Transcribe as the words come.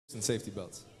And safety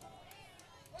belts.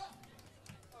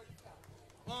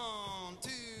 1, 2,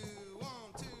 1,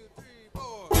 2, 3,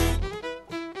 4.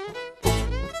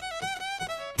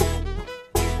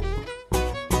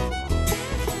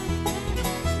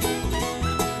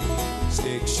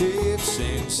 Stick shifts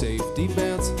and safety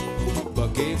belts,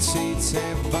 bucket seats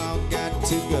have all got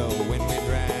to go. When we're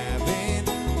driving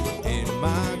in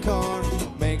my car,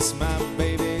 makes my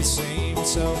baby seem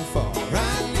so far.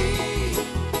 I need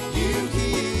you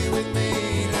here with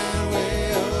me, not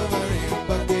way over in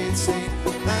bucket seat.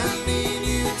 I need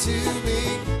you to be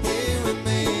here with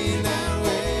me, not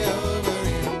way over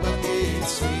in bucket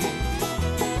seat.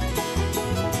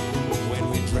 When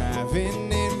we're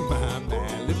driving in my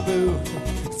Malibu,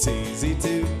 it's easy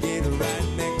to get right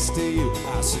next to you.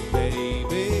 I said,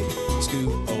 baby,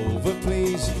 scoot over,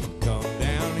 please. Come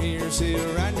down here, sit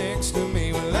right next to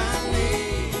me. Well, I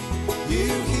need you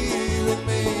here with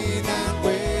me, not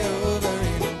way over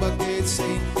in a bucket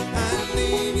seat. I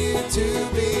need you to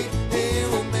be here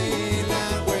with me,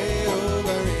 not way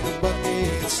over in a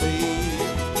bucket seat.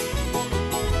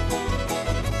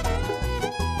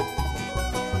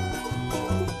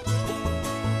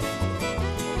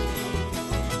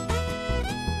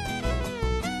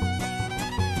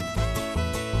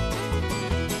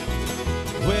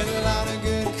 With a lot of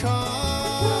good cars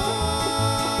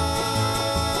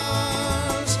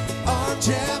are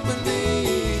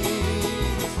Japanese.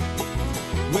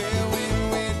 Well,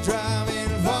 when we're driving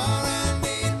far, I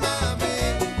need my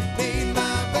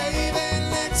baby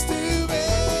next to me.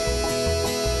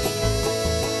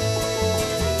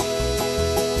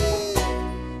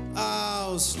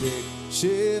 Oh, stick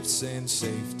shifts and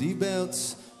safety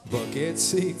belts, bucket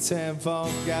seats have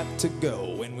all got to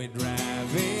go. When we're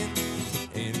driving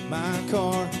in my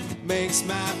car, makes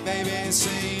my baby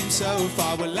seem so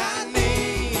far. Well, I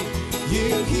need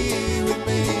you here with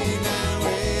me, now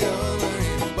way over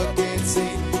in a bucket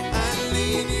seat. I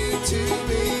need you to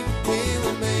be here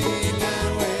with me,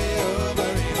 now way over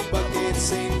in a bucket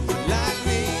seat. Well, I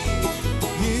need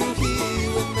you here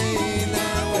with me,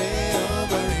 now way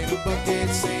over in a bucket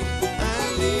seat. I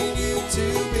need you to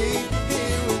be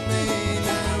here with me,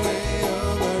 now way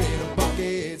over in a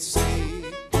bucket seat.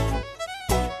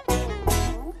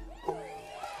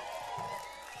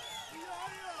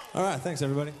 All right, thanks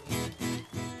everybody.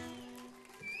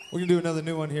 We're gonna do another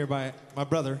new one here by my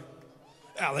brother,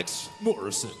 Alex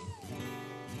Morrison.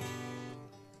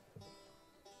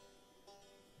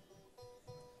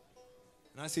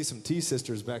 And I see some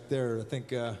T-sisters back there. I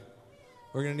think we're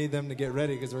gonna need them to get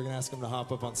ready because we're gonna ask them to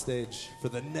hop up on stage for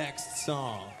the next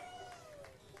song.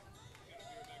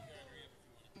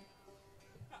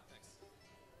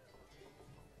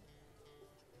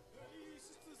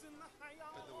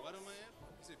 What am I at?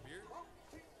 Is it beer?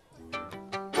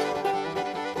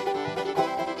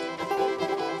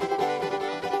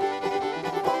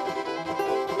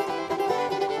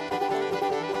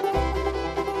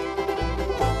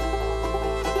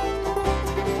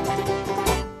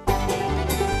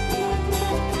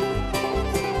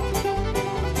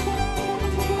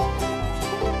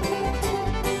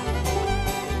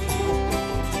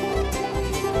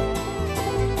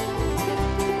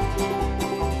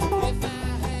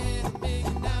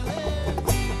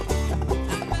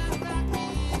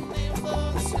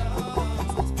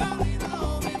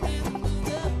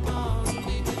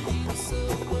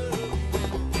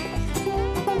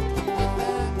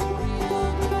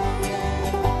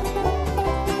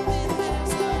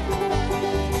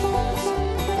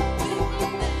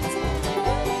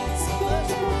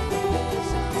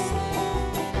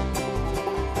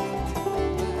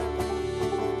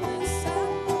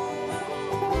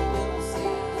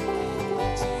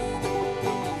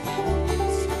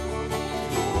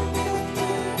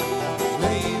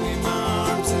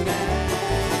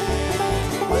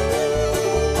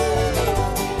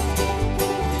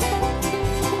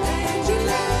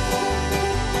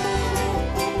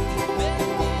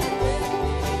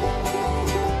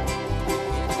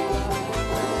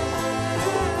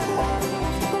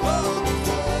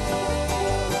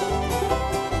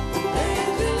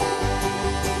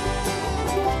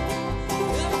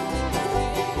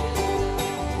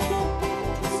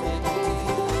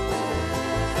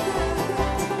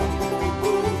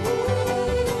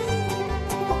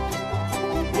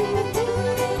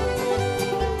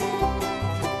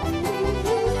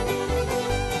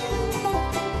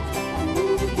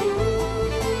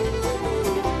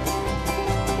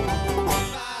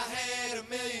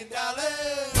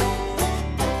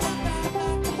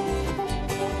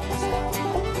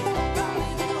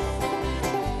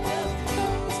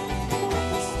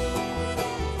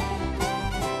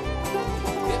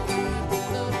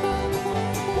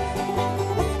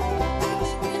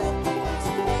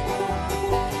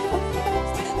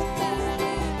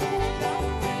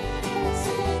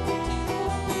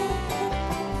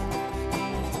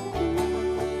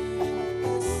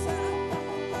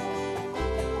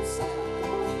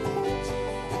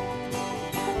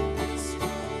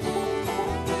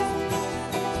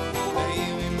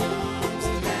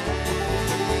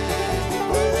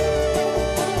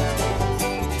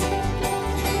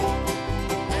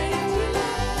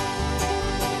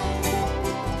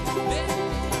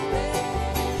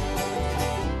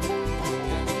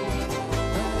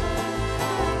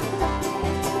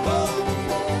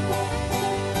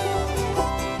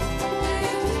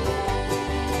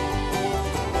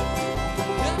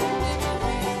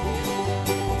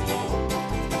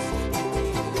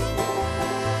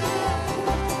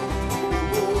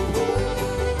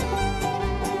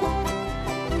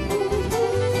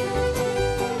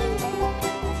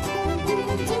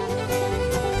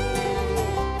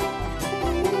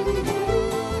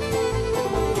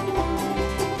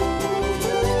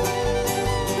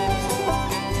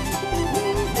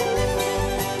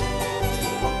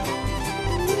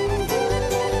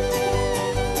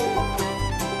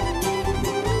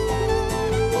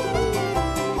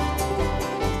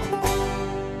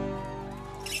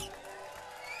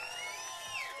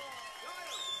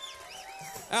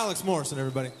 Alex Morrison,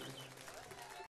 everybody.